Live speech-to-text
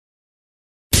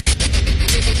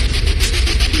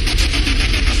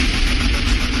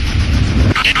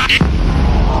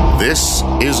This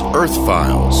is Earth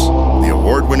Files, the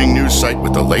award-winning news site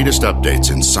with the latest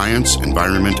updates in science,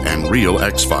 environment, and real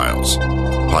X-Files.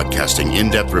 Podcasting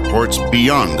in-depth reports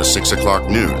beyond the 6 o'clock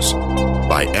news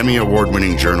by Emmy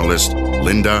Award-winning journalist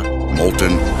Linda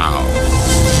Moulton Howe.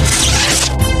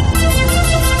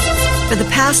 For the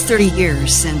past 30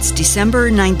 years, since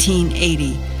December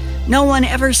 1980, no one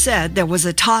ever said there was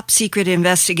a top-secret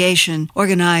investigation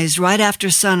organized right after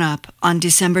sunup on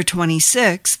December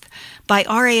 26th by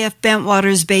RAF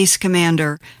Bentwaters Base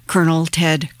Commander Colonel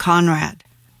Ted Conrad.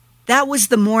 That was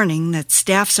the morning that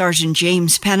Staff Sergeant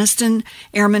James Peniston,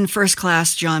 Airman First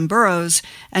Class John Burroughs,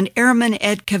 and Airman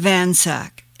Ed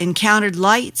Kavansak encountered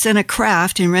lights and a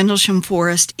craft in Rendlesham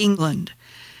Forest, England.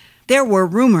 There were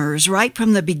rumors right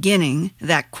from the beginning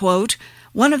that, quote,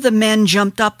 one of the men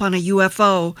jumped up on a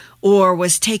UFO or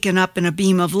was taken up in a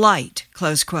beam of light,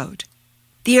 close quote.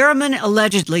 The airman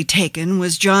allegedly taken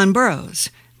was John Burroughs,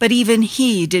 but even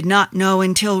he did not know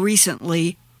until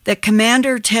recently that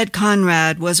Commander Ted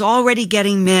Conrad was already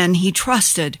getting men he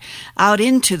trusted out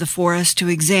into the forest to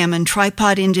examine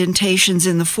tripod indentations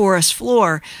in the forest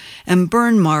floor and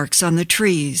burn marks on the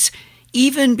trees,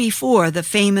 even before the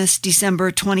famous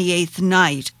December 28th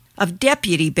night of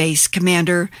Deputy Base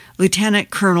Commander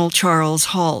Lieutenant Colonel Charles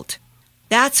Halt.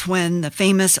 That's when the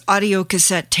famous audio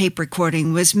cassette tape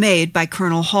recording was made by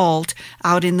Colonel Halt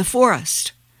out in the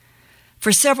forest.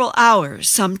 For several hours,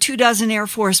 some 24 Air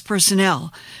Force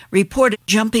personnel reported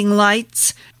jumping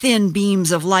lights, thin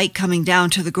beams of light coming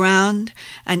down to the ground,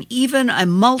 and even a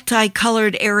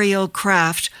multicolored aerial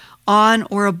craft on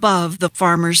or above the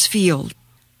farmer's field.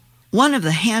 One of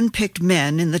the hand-picked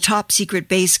men in the top-secret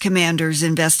base commander's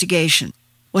investigation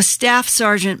was Staff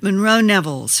Sergeant Monroe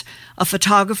Nevels, a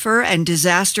photographer and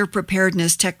disaster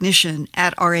preparedness technician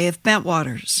at RAF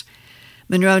Bentwaters.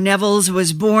 Monroe Nevels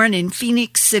was born in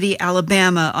Phoenix City,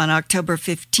 Alabama on October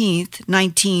 15,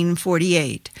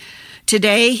 1948.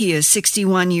 Today, he is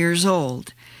 61 years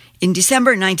old. In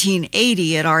December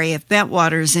 1980 at RAF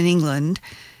Bentwaters in England,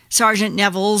 Sergeant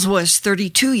Nevels was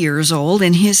 32 years old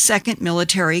in his second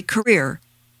military career.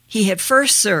 He had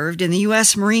first served in the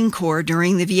U.S. Marine Corps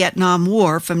during the Vietnam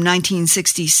War from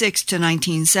 1966 to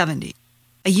 1970.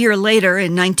 A year later,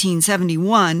 in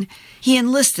 1971, he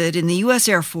enlisted in the U.S.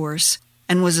 Air Force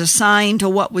and was assigned to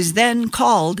what was then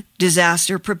called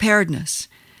Disaster Preparedness.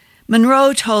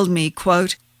 Monroe told me,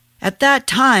 quote, at that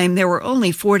time there were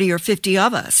only 40 or 50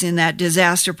 of us in that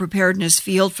disaster preparedness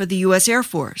field for the U.S. Air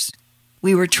Force.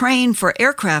 We were trained for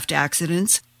aircraft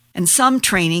accidents, and some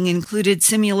training included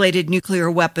simulated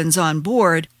nuclear weapons on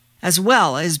board, as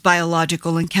well as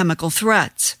biological and chemical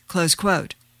threats, close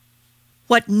quote.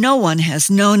 What no one has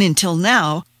known until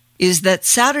now is that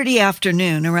Saturday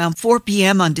afternoon, around 4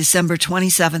 p.m. on December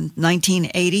 27,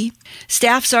 1980,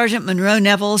 Staff Sergeant Monroe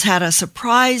Nevels had a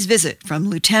surprise visit from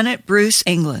Lieutenant Bruce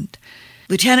England.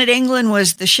 Lieutenant England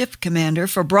was the shift commander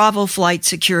for Bravo Flight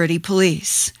Security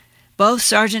Police. Both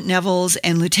Sergeant Nevels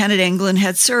and Lieutenant England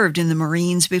had served in the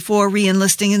Marines before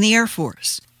re-enlisting in the Air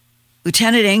Force.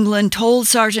 Lieutenant England told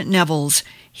Sergeant Nevels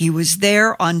he was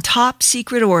there on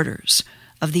top-secret orders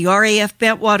of the RAF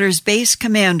Bentwaters Base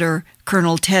Commander,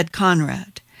 Colonel Ted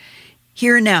Conrad.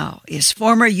 Here now is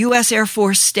former U.S. Air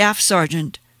Force Staff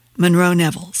Sergeant Monroe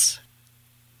Nevels.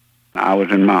 I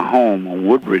was in my home on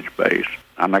Woodbridge Base,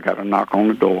 and I got a knock on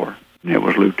the door. It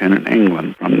was Lieutenant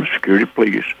England from the security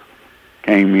police.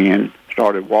 Came in,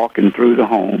 started walking through the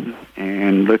home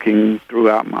and looking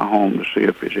throughout my home to see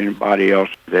if there's anybody else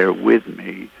there with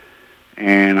me.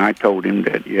 And I told him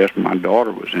that, yes, my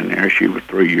daughter was in there. She was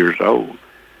 3 years old.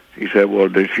 He said, well,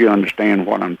 does she understand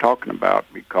what I'm talking about?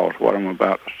 Because what I'm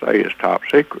about to say is top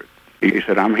secret. He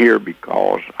said, I'm here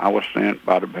because I was sent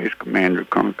by the base commander,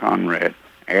 Colonel Conrad,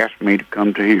 asked me to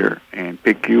come to here and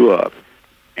pick you up.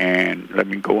 And let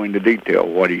me go into detail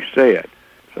what he said.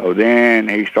 So then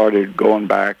he started going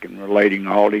back and relating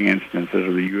all the instances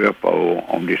of the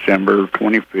UFO on December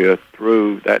 25th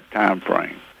through that time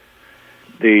frame.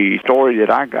 The story that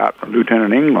I got from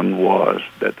Lieutenant England was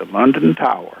that the London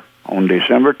Tower on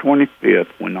December 25th,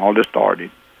 when all this started,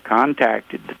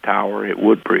 contacted the tower at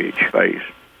Woodbridge Base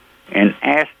and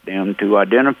asked them to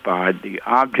identify the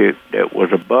object that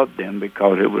was above them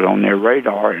because it was on their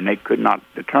radar and they could not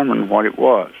determine what it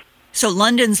was. So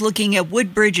London's looking at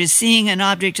Woodbridge as seeing an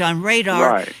object on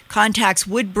radar, right. Contacts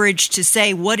Woodbridge to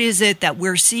say, what is it that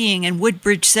we're seeing? And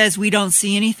Woodbridge says we don't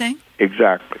see anything?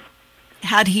 Exactly.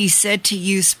 Had he said to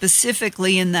you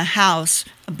specifically in the house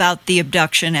about the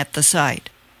abduction at the site?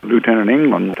 Lieutenant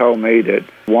England told me that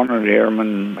one of the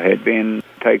airmen had been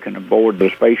taken aboard the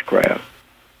spacecraft.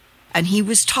 and he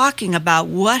was talking about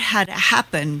what had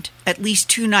happened at least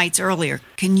 2 nights earlier.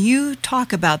 Can you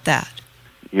talk about that?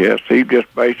 Yes, he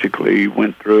just basically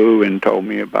went through and told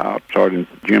me about Sergeant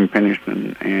Jim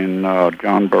Penniston and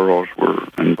John Burroughs were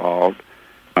involved.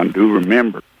 I do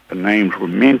remember the names were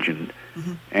mentioned,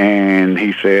 and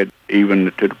he said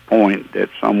even to the point that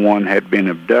someone had been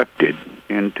abducted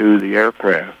into the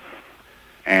aircraft.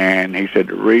 And he said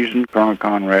the reason Colonel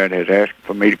Conrad has asked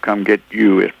for me to come get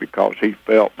you is because he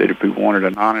felt that if he wanted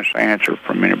an honest answer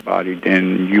from anybody,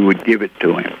 then you would give it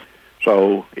to him.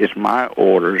 So it's my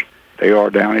orders. They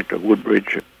are down at the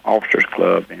Woodbridge Officers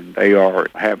Club, and they are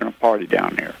having a party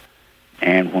down there.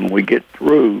 And when we get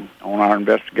through on our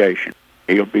investigation,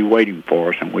 he'll be waiting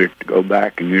for us, and we're to go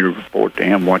back and you to report to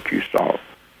him what you saw.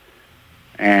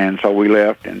 And so we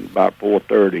left at about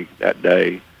 4:30 that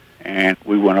day, and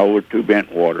we went over to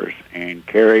Bentwaters and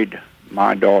carried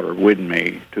my daughter with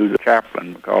me to the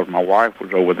chaplain because my wife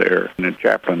was over there in the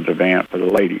chaplain's event for the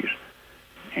ladies,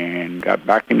 and got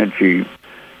back in the Jeep,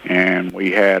 and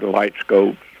we had light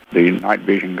scopes, the night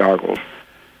vision goggles.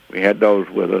 We had those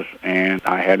with us, and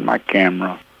I had my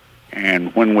camera.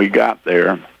 And when we got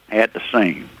there at the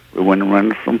scene, we went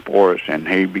around some forest, and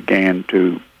he began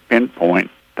to pinpoint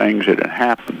things that had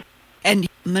happened. And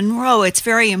Monroe, it's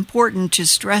very important to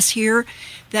stress here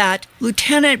that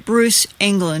Lieutenant Bruce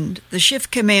England, the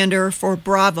shift commander for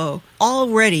Bravo,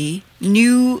 already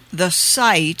knew the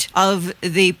site of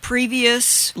the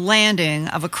previous landing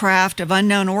of a craft of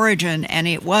unknown origin, and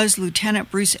it was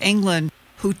Lieutenant Bruce England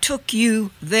who took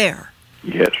you there.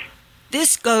 Yes.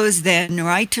 This goes then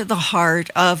right to the heart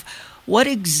of what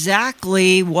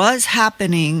exactly was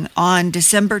happening on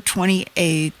December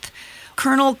 28th.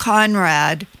 Colonel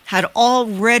Conrad had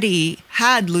already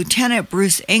had Lieutenant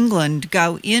Bruce England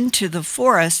go into the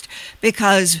forest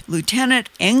because Lieutenant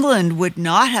England would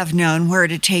not have known where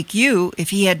to take you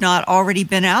if he had not already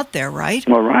been out there, right?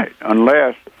 Well, right,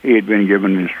 unless he had been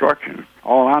given instructions.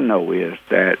 All I know is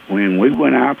that when we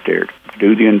went out there to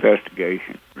do the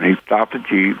investigation, he stopped the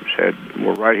Jeep and said,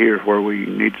 well, right here is where we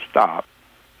need to stop.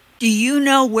 Do you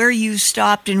know where you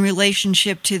stopped in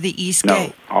relationship to the East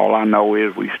Gate? No, all I know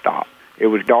is we stopped. It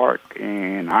was dark,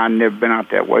 and I'd never been out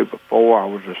that way before. I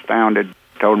was astounded.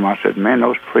 I told him, I said, man,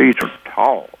 those trees are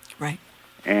tall. Right.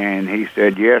 And he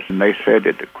said, yes, and they said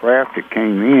that the craft that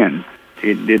came in,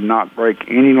 it did not break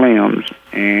any limbs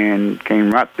and came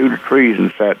right through the trees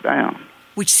and sat down.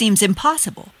 Which seems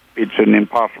impossible. It's an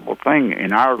impossible thing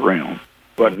in our realm,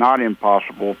 but not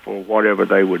impossible for whatever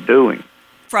they were doing.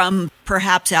 From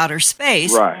perhaps outer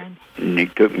space. Right. And he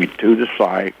took me to the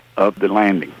site of the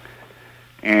landing.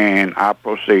 And I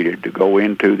proceeded to go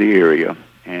into the area,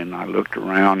 and I looked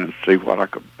around and see what I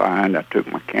could find. I took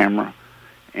my camera,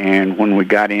 and when we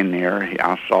got in there,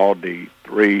 I saw the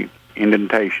 3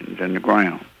 indentations in the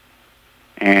ground.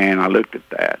 And I looked at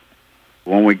that.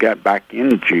 When we got back in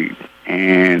the Jeep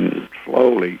and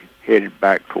slowly headed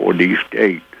back toward the East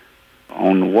Gate,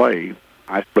 on the way,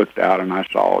 I looked out and I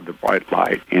saw the bright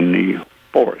light in the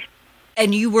forest.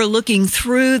 And you were looking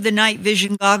through the night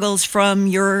vision goggles from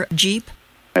your Jeep?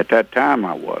 At that time,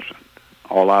 I wasn't.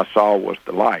 All I saw was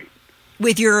the light.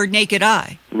 With your naked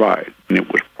eye? Right. And it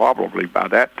was probably by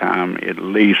that time at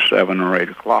least 7 or 8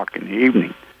 o'clock in the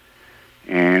evening.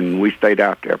 And we stayed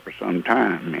out there for some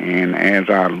time. And as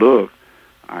I looked,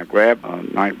 I grabbed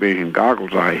night vision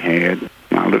goggles I had,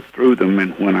 and I looked through them.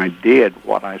 And when I did,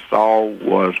 what I saw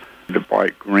was the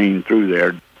bright green through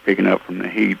there, picking up from the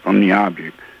heat from the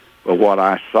object. But what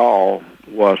I saw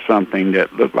was something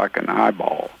that looked like an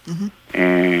eyeball. Mm-hmm.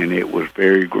 And it was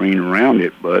very green around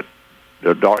it, but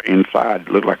the dark inside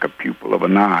looked like a pupil of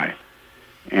an eye.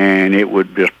 And it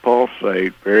would just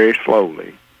pulsate very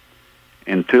slowly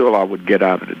until I would get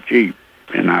out of the Jeep.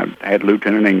 And I had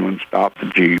Lieutenant England stop the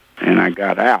Jeep, and I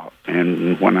got out.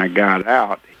 And when I got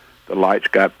out, the lights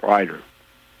got brighter.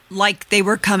 Like they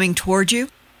were coming toward you?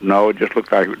 No, it just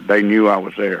looked like they knew I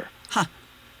was there. Huh.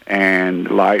 And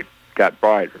the light got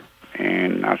brighter.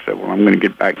 And I said, well, I'm going to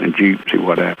get back in the Jeep and see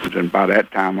what happens. And by that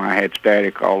time, I had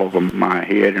static all over my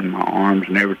head and my arms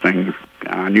and everything.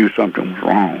 I knew something was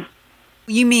wrong.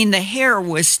 You mean the hair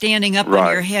was standing up Right.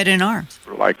 on your head and arms?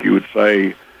 Like you would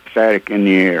say, static in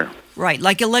the air. Right,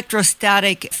 like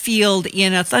electrostatic field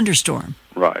in a thunderstorm.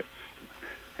 Right.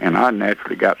 And I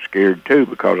naturally got scared, too,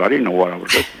 because I didn't know what I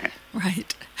was looking at.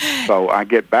 Right. So I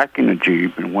get back in the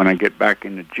Jeep, and when I get back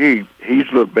in the Jeep, he's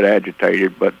a little bit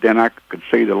agitated, but then I could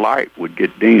see the light would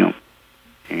get dim.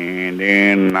 And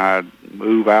then I'd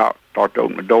move out, start to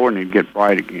open the door, and it'd get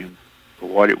bright again.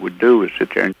 But what it would do is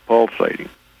sit there and pulsating.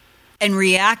 And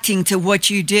reacting to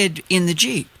what you did in the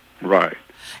Jeep. Right.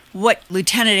 What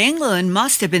Lieutenant England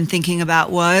must have been thinking about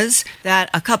was that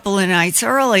a couple of nights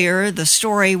earlier, the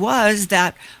story was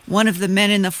that one of the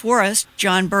men in the forest,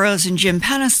 John Burroughs and Jim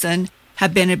Peniston,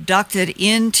 had been abducted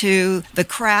into the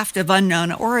craft of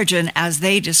unknown origin, as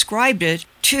they described it,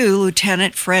 to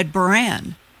Lieutenant Fred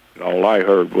Buran. All I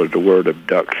heard was the word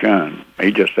abduction.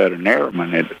 He just said an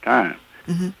airman at the time.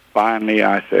 Mm-hmm. Finally,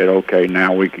 I said, okay,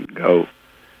 now we can go.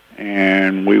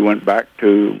 And we went back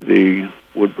to the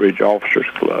Woodbridge Officers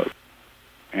Club.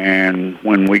 And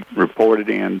when we reported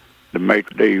in, the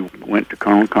maitre d' went to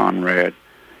Colonel Conrad.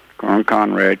 Colonel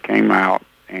Conrad came out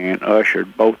and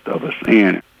ushered both of us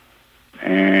in.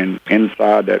 And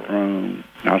inside that room,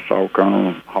 I saw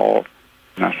Colonel Halt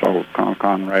and I saw Colonel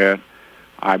Conrad.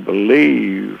 I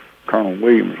believe Colonel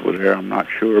Williams was there. I'm not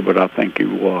sure, but I think he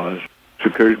was.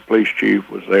 Security Police Chief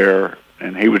was there,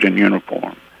 and he was in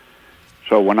uniform.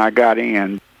 So when I got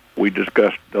in, we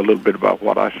discussed a little bit about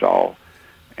what I saw,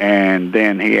 and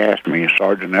then he asked me,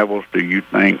 Sergeant Nevels, do you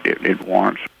think it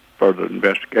warrants further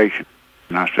investigation?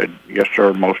 And I said, yes,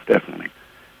 sir, most definitely.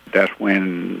 That's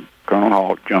when Colonel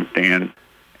Halt jumped in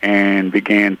and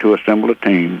began to assemble a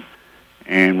team,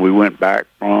 and we went back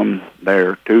from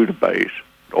there to the base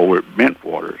over at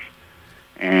Bentwaters,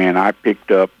 and I picked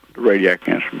up the radioac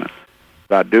instrument.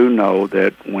 I do know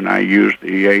that when I used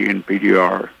the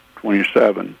ANPDR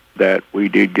 27, that we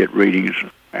did get readings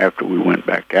after we went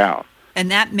back out.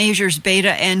 And that measures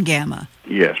beta and gamma?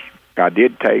 Yes. I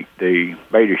did take the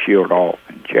beta shield off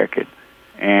and check it,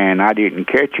 and I didn't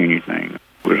catch anything.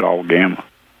 It was all gamma.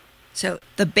 So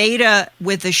the beta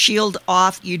with the shield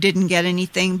off, you didn't get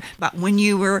anything, but when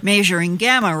you were measuring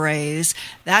gamma rays,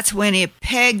 that's when it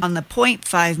pegged on the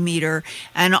 0.5 meter,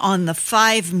 and on the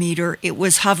 5 meter, it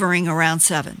was hovering around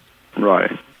 7.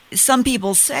 Right. Some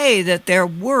people say that there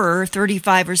were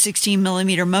 35 or 16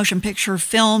 millimeter motion picture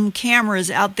film cameras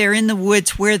out there in the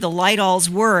woods where the light-alls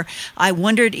were. I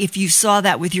wondered if you saw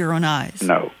that with your own eyes.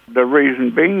 No. The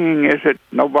reason being is that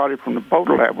nobody from the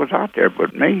photo lab was out there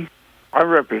but me. I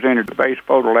represented the base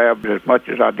photo lab as much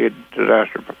as I did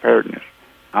disaster preparedness.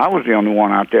 I was the only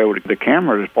one out there with the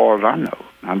camera as far as I know.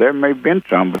 Now, there may have been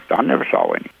some, but I never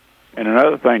saw any. And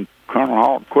another thing, Colonel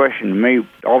Halt questioned me,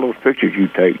 all those pictures you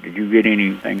take, did you get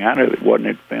anything out of it? Wasn't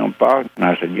it film file? And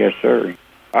I said, yes, sir.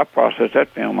 I processed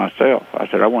that film myself. I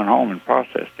said, I went home and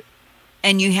processed it.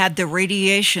 And you had the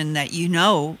radiation that you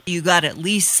got at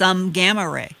least some gamma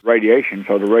ray. Radiation,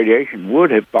 so the radiation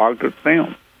would have fogged the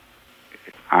film.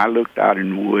 I looked out in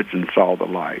the woods and saw the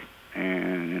light,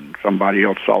 and somebody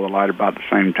else saw the light about the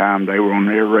same time. They were on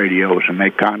their radios, and they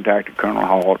contacted Colonel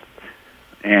Halt,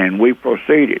 and we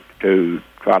proceeded to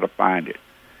try to find it.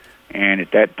 And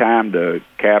at that time, the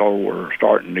cattle were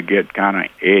starting to get kind of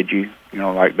edgy,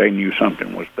 like they knew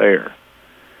something was there.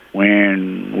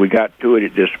 When we got to it,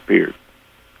 it disappeared.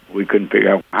 We couldn't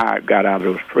figure out how it got out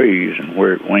of those trees and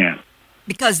where it went.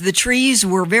 Because the trees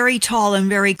were very tall and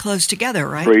very close together,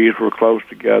 right? Trees were close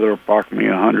together, approximately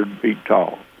 100 feet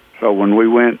tall. So when we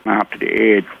went out to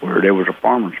the edge where there was a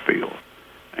farmer's field,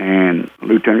 and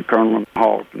Lieutenant Colonel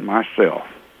Halt and myself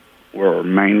were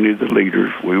mainly the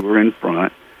leaders, we were in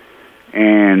front,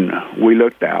 and we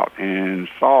looked out and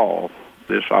saw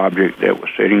this object that was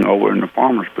sitting over in the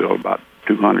farmer's field about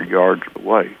 200 yards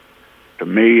away. To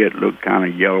me, it looked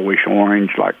kind of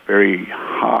yellowish-orange, like very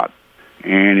hot.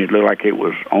 And it looked like it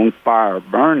was on fire,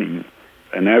 burning.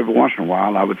 And every once in a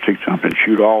while, I would see something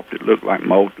shoot off that looked like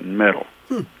molten metal.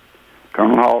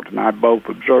 Colonel Halt and I both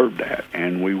observed that,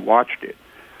 and we watched it.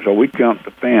 So we jumped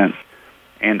the fence,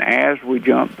 and as we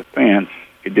jumped the fence,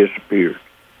 it disappeared.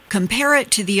 Compare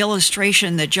it to the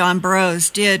illustration that John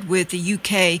Burroughs did with the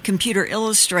UK computer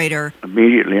illustrator.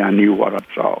 Immediately, I knew what I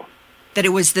saw. That it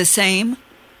was the same?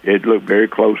 It looked very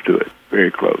close to it,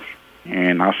 very close.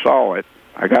 And I saw it.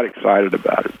 I got excited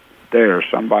about it. There,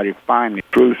 somebody finally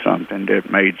threw something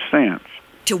that made sense.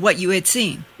 To what you had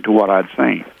seen? To what I'd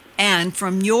seen. And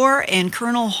from your and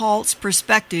Colonel Halt's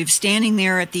perspective, standing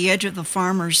there at the edge of the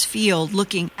farmer's field,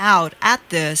 looking out at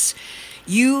this,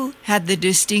 you had the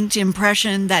distinct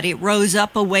impression that it rose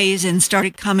up a ways and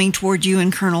started coming toward you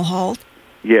and Colonel Halt?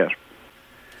 Yes.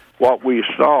 What we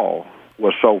saw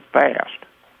was so fast,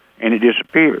 and it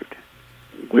disappeared.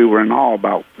 We were in awe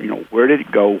about, where did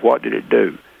it go, what did it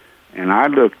do? And I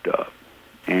looked up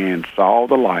and saw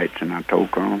the lights, and I told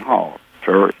Colonel Halt,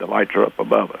 sir, the lights are up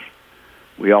above us.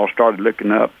 We all started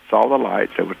looking up, saw the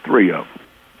lights. There were 3 of them.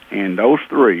 And those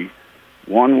 3,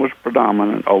 one was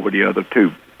predominant over the other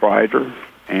 2, brighter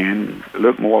and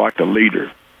looked more like the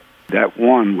leader. That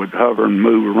one would hover and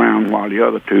move around while the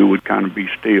other 2 would kind of be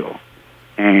still.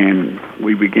 And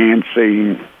we began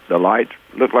seeing the lights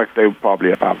looked like they were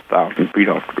probably about 1,000 feet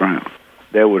off the ground.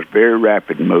 There was very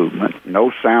rapid movement,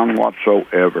 no sound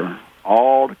whatsoever.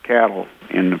 All the cattle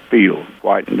in the field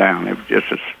quieting down. It was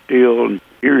just a still and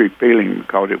eerie feeling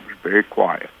because it was very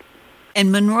quiet.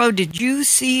 And Monroe, did you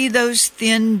see those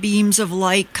thin beams of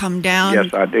light come down?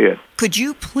 Yes, I did. Could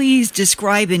you please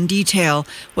describe in detail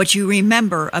what you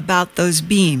remember about those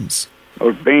beams?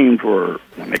 Those beams were,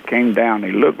 when they came down,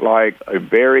 they looked like a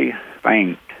very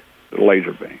faint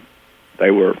laser beam. They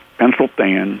were pencil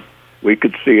thin. We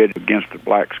could see it against the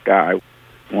black sky.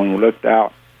 When we looked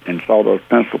out and saw those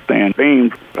pencil-thin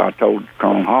beams, I told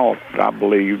Colonel Hall that I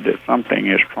believe that something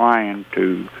is trying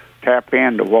to tap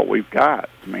into what we've got.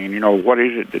 I mean, what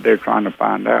is it that they're trying to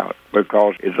find out?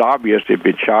 Because it's obvious if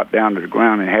it shot down to the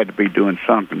ground, it had to be doing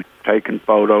something, taking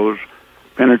photos,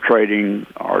 penetrating,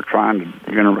 or trying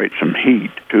to generate some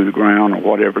heat to the ground or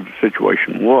whatever the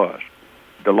situation was.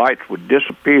 The lights would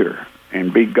disappear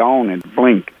and be gone and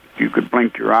blink. You could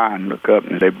blink your eye and look up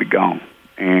and they'd be gone.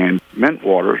 And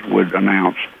Bentwaters would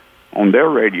announce on their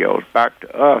radios back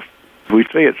to us, "We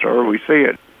see it, sir, we see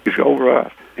it. It's over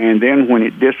us." And then when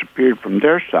it disappeared from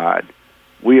their side,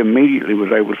 we immediately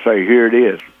was able to say, "Here it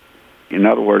is." In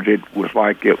other words, it was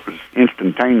like it was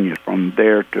instantaneous from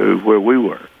there to where we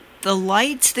were. The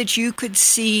lights that you could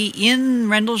see in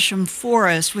Rendlesham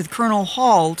Forest with Colonel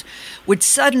Halt would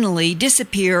suddenly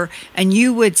disappear, and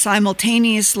you would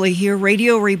simultaneously hear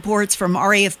radio reports from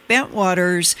RAF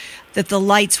Bentwaters that the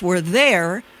lights were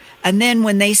there, and then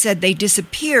when they said they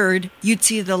disappeared, you'd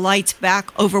see the lights back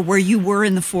over where you were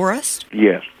in the forest?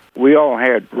 Yes. We all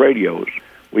had radios.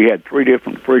 We had 3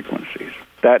 different frequencies.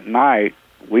 That night,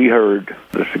 we heard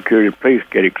the security police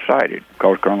get excited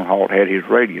because Colonel Halt had his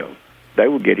radio. They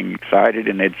were getting excited,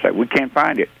 and they'd say, "We can't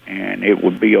find it," and it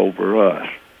would be over us.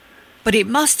 But it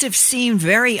must have seemed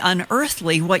very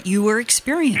unearthly what you were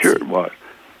experiencing. Sure it was.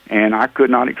 And I could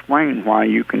not explain why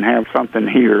you can have something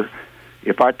here.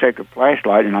 If I take a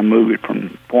flashlight and I move it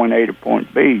from point A to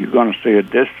point B, you're going to see a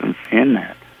distance in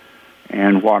that.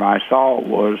 And what I saw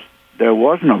was there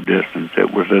was no distance.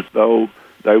 It was as though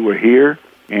they were here,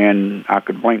 and I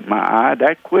could blink my eye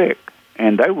that quick,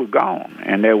 and they were gone,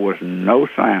 and there was no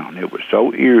sound. It was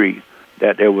so eerie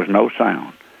that there was no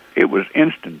sound. It was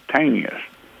instantaneous.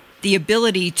 The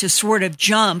ability to sort of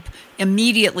jump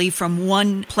immediately from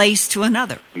one place to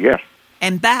another. Yes.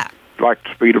 And back. Like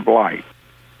the speed of light.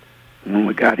 When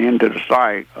we got into the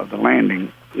site of the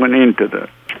landing, went into the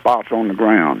spots on the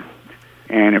ground,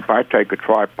 and if I take a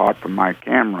tripod from my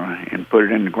camera and put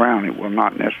it in the ground, it will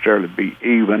not necessarily be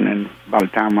even, and by the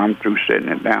time I'm through setting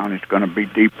it down, it's going to be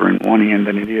deeper in one end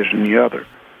than it is in the other.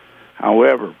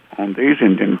 However, on these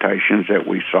indentations that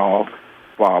we saw,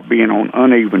 while being on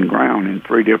uneven ground in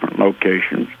 3 different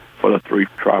locations for the 3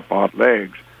 tripod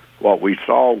legs, what we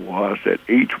saw was that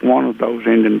each one of those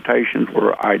indentations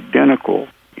were identical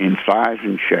in size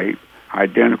and shape,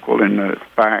 identical in the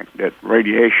fact that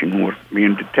radiation was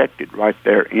being detected right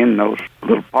there in those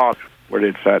little pods where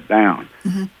they'd sat down.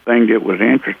 Mm-hmm. The thing that was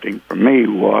interesting for me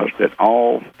was that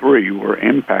all 3 were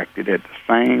impacted at the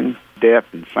same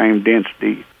depth and same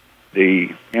density. The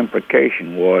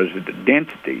implication was that the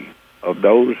density of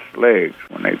those legs,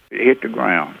 when they hit the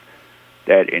ground,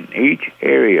 that in each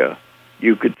area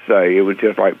you could say it was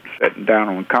just like sitting down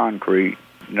on concrete.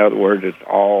 In other words, it's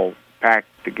all packed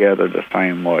together the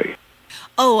same way.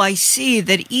 Oh, I see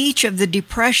that each of the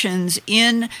depressions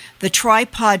in the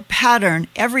tripod pattern,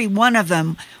 every one of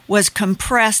them was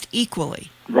compressed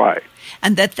equally. Right.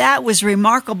 And that was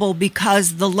remarkable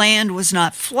because the land was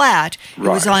not flat, it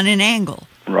was on an angle.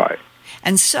 Right.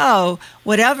 And so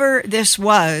whatever this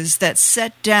was that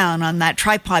set down on that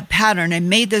tripod pattern and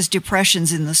made those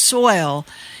depressions in the soil,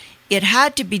 it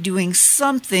had to be doing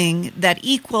something that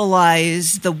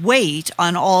equalized the weight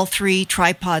on all 3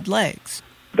 tripod legs.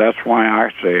 That's why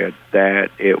I said that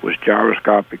it was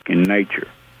gyroscopic in nature.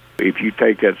 If you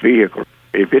take that vehicle,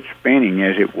 if it's spinning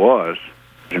as it was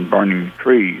and burning the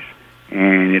trees,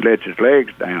 and it lets its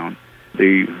legs down,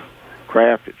 the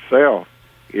craft itself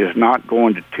is not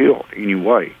going to tilt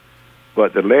anyway.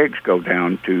 But the legs go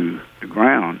down to the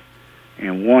ground,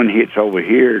 and one hits over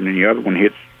here, and the other one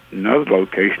hits another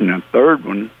location, and the third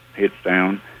one hits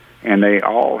down, and they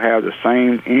all have the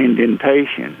same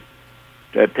indentation.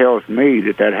 That tells me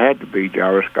that had to be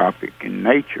gyroscopic in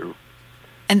nature.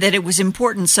 And that it was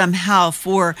important somehow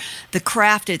for the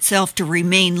craft itself to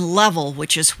remain level,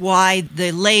 which is why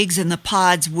the legs and the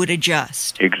pods would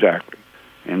adjust. Exactly.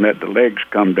 And let the legs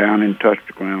come down and touch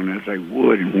the ground as they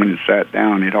would, and when it sat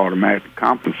down, it automatically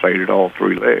compensated all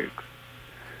 3 legs.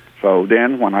 So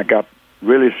then when I got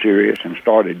really serious and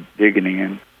started digging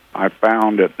in, I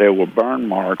found that there were burn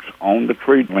marks on the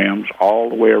tree limbs all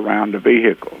the way around the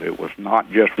vehicle. It was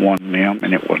not just one limb,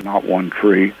 and it was not one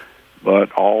tree,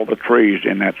 but all the trees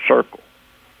in that circle.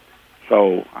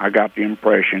 So I got the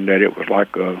impression that it was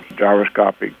like a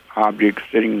gyroscopic object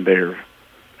sitting there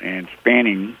and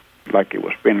spinning like it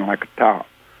was spinning like a top.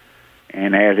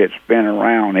 And as it spun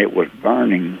around, it was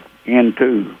burning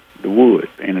into the wood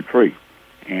in the tree.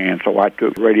 And so I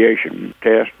took a radiation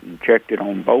test and checked it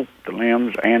on both the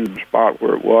limbs and the spot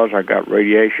where it was. I got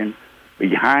radiation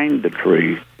behind the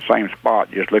tree, same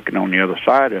spot, just looking on the other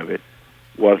side of it,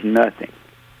 was nothing.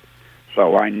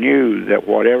 So I knew that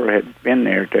whatever had been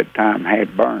there at that time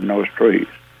had burned those trees.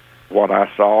 What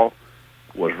I saw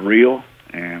was real,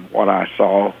 and what I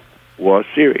saw was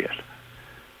serious.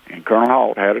 And Colonel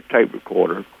Halt had a tape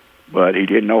recorder, but he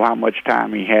didn't know how much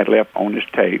time he had left on his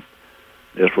tape.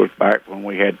 This was back when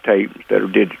we had tape instead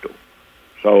of digital.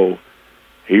 So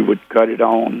he would cut it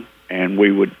on, and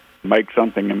we would make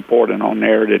something important on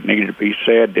there that needed to be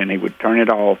said. Then he would turn it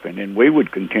off, and then we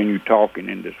would continue talking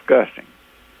and discussing.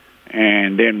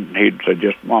 And then he'd say,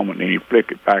 just a moment, and he'd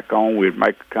flick it back on. We'd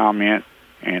make a comment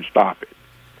and stop it.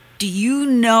 Do you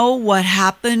know what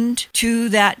happened to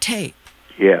that tape?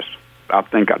 Yes, I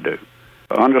think I do.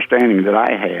 The understanding that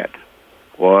I had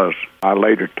was I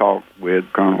later talked with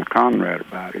Colonel Conrad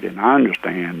about it, and I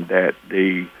understand that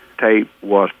the tape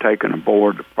was taken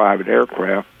aboard the private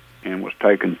aircraft and was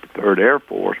taken to 3rd Air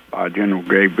Force by General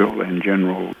Gabriel and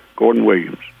General Gordon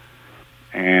Williams.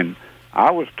 And I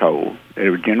was told that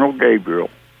it was General Gabriel,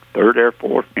 3rd Air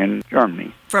Force in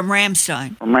Germany. From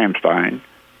Ramstein. From Ramstein.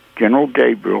 General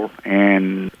Gabriel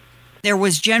and... There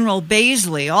was General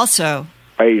Baisley also.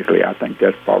 Baisley, I think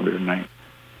that's probably the name.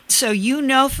 So you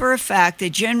know for a fact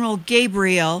that General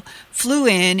Gabriel flew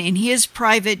in his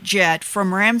private jet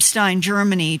from Ramstein,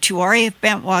 Germany to RAF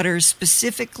Bentwaters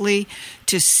specifically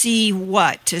to see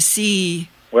what? To see...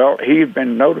 Well, he had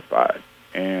been notified,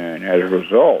 and as a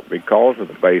result, because of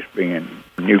the base being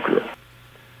nuclear,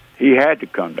 he had to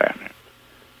come down there.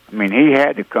 I mean, he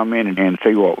had to come in and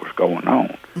see what was going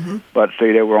on. Mm-hmm. But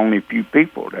see, there were only a few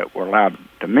people that were allowed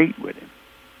to meet with him.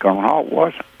 Colonel Halt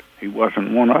wasn't. He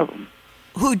wasn't one of them.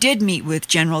 Who did meet with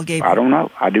General Gabriel? I don't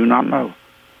know. I do not know.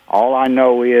 All I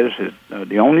know is that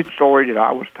the only story that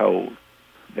I was told,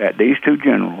 that these two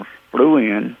generals flew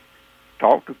in,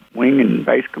 talked to wing and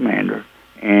base commander,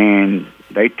 and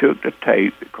they took the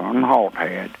tape that Colonel Halt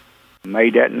had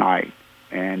made that night,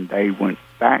 and they went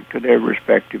back to their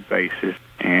respective bases,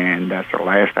 and that's the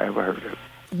last I ever heard of it.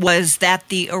 Was that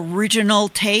the original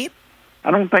tape?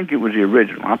 I don't think it was the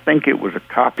original. I think it was a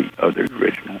copy of the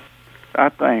original. I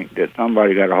think that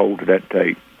somebody got a hold of that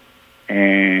tape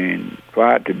and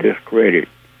tried to discredit.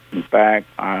 In fact,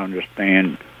 I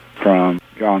understand from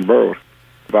John Burroughs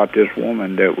about this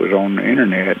woman that was on the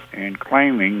internet and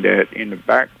claiming that in the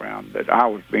background that I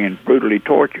was being brutally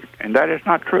tortured. And that is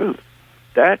not true.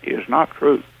 That is not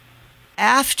true.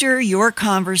 After your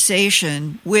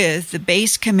conversation with the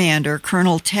base commander,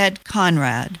 Colonel Ted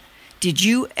Conrad, did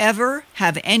you ever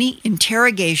have any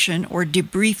interrogation or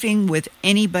debriefing with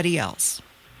anybody else?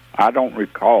 I don't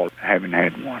recall having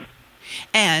had one.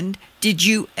 And did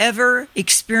you ever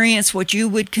experience what you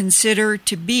would consider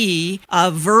to be a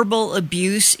verbal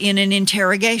abuse in an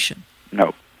interrogation?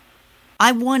 No.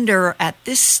 I wonder at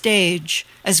this stage,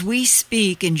 as we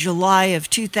speak in July of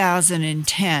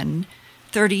 2010,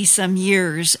 30-some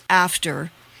years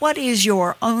after, what is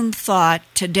your own thought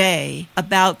today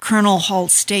about Colonel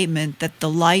Halt's statement that the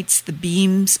lights, the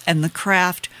beams, and the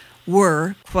craft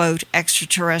were, quote,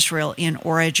 extraterrestrial in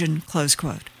origin, close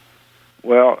quote?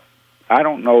 Well, I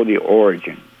don't know the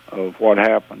origin of what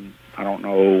happened. I don't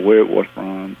know where it was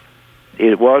from.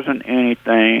 It wasn't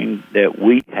anything that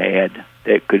we had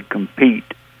that could compete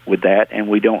with that, and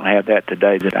we don't have that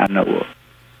today that I know of.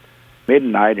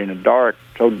 Midnight in the dark,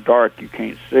 so dark you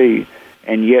can't see,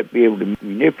 and yet be able to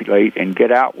manipulate and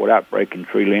get out without breaking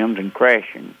tree limbs and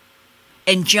crashing.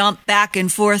 And jump back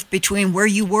and forth between where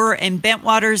you were and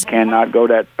Bentwaters? Cannot go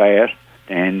that fast,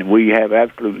 and we have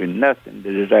absolutely nothing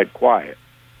that is that quiet.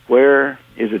 Where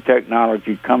is the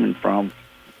technology coming from?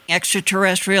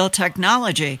 Extraterrestrial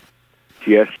technology.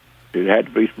 Yes, it had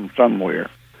to be from somewhere.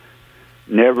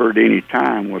 Never at any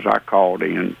time was I called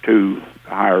in to the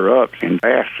higher-ups and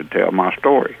asked to tell my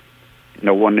story.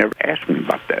 No one ever asked me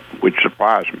about that, which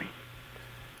surprised me.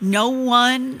 No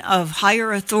one of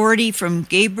higher authority from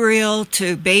Gabriel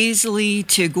to Baisley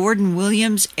to Gordon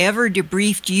Williams ever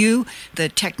debriefed you, the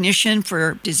technician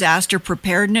for disaster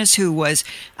preparedness who was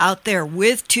out there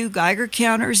with 2 Geiger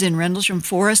counters in Rendlesham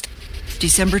Forest,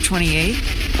 December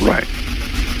 28th? Right.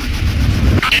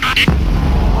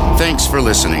 Thanks for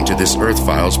listening to this Earth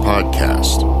Files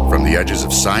podcast from the edges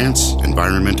of science,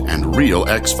 environment, and real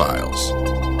X-Files.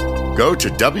 Go to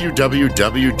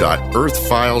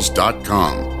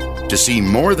www.earthfiles.com to see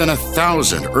more than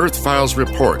 1,000 Earth Files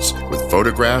reports with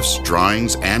photographs,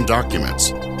 drawings, and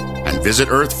documents. And visit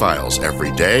Earth Files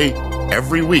every day,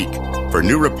 every week for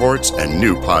new reports and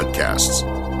new podcasts.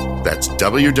 That's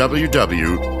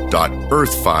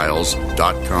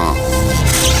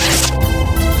www.earthfiles.com.